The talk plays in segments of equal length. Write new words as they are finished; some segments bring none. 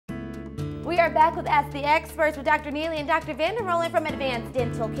We are back with Ask the Experts with Dr. Neely and Dr. Vandermolen from Advanced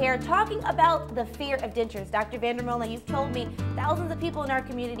Dental Care, talking about the fear of dentures. Dr. Vandermolen, you've told me thousands of people in our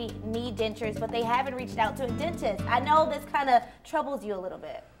community need dentures, but they haven't reached out to a dentist. I know this kind of troubles you a little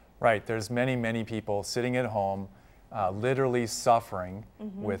bit. Right. There's many people sitting at home literally suffering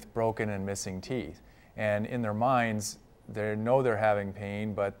with broken and missing teeth. And in their minds, they know they're having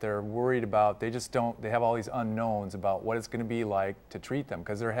pain, but they're worried about, they have all these unknowns about what it's going to be like to treat them,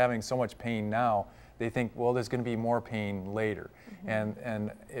 because they're having so much pain now. They think, well, there's going to be more pain later.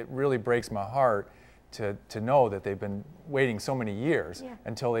 And it really breaks my heart to know that they've been waiting so many years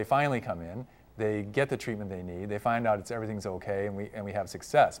until they finally come in, they get the treatment they need, they find out everything's okay, and we have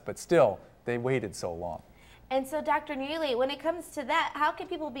success. But still, they waited so long. And so, Dr. Neely, when it comes to that, how can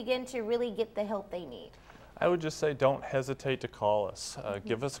people begin to really get the help they need? I would just say don't hesitate to call us.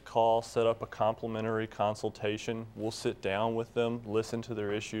 Give us a call, set up a complimentary consultation. We'll sit down with them, listen to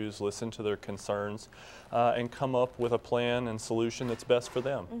their issues, listen to their concerns, and come up with a plan and solution that's best for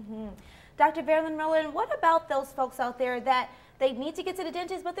them. Dr. Vandermolen, what about those folks out there that they need to get to the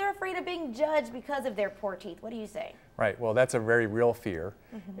dentist, but they're afraid of being judged because of their poor teeth? What do you say? Right. Well, that's a very real fear,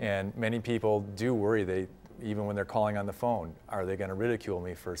 and many people do worry. Even when they're calling on the phone, are they going to ridicule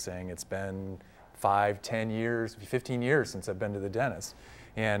me for saying it's been 5, 10 years, 15 years since I've been to the dentist?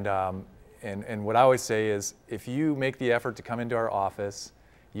 And what I always say is, if you make the effort to come into our office,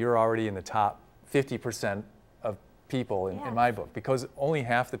 you're already in the top 50% of people in my book, because only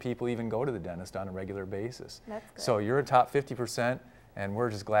half the people even go to the dentist on a regular basis. That's good. So you're a top 50%, and we're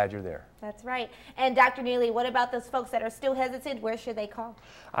just glad you're there. That's right. And Dr. Neely, what about those folks that are still hesitant? Where should they call?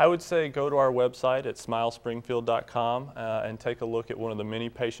 I would say go to our website at smilespringfield.com and take a look at one of the many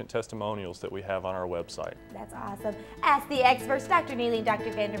patient testimonials that we have on our website. That's awesome. Ask the Experts, Dr. Neely and Dr.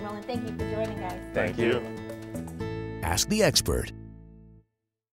 Vandermolen, thank you for joining us. Thank you. Ask the Expert.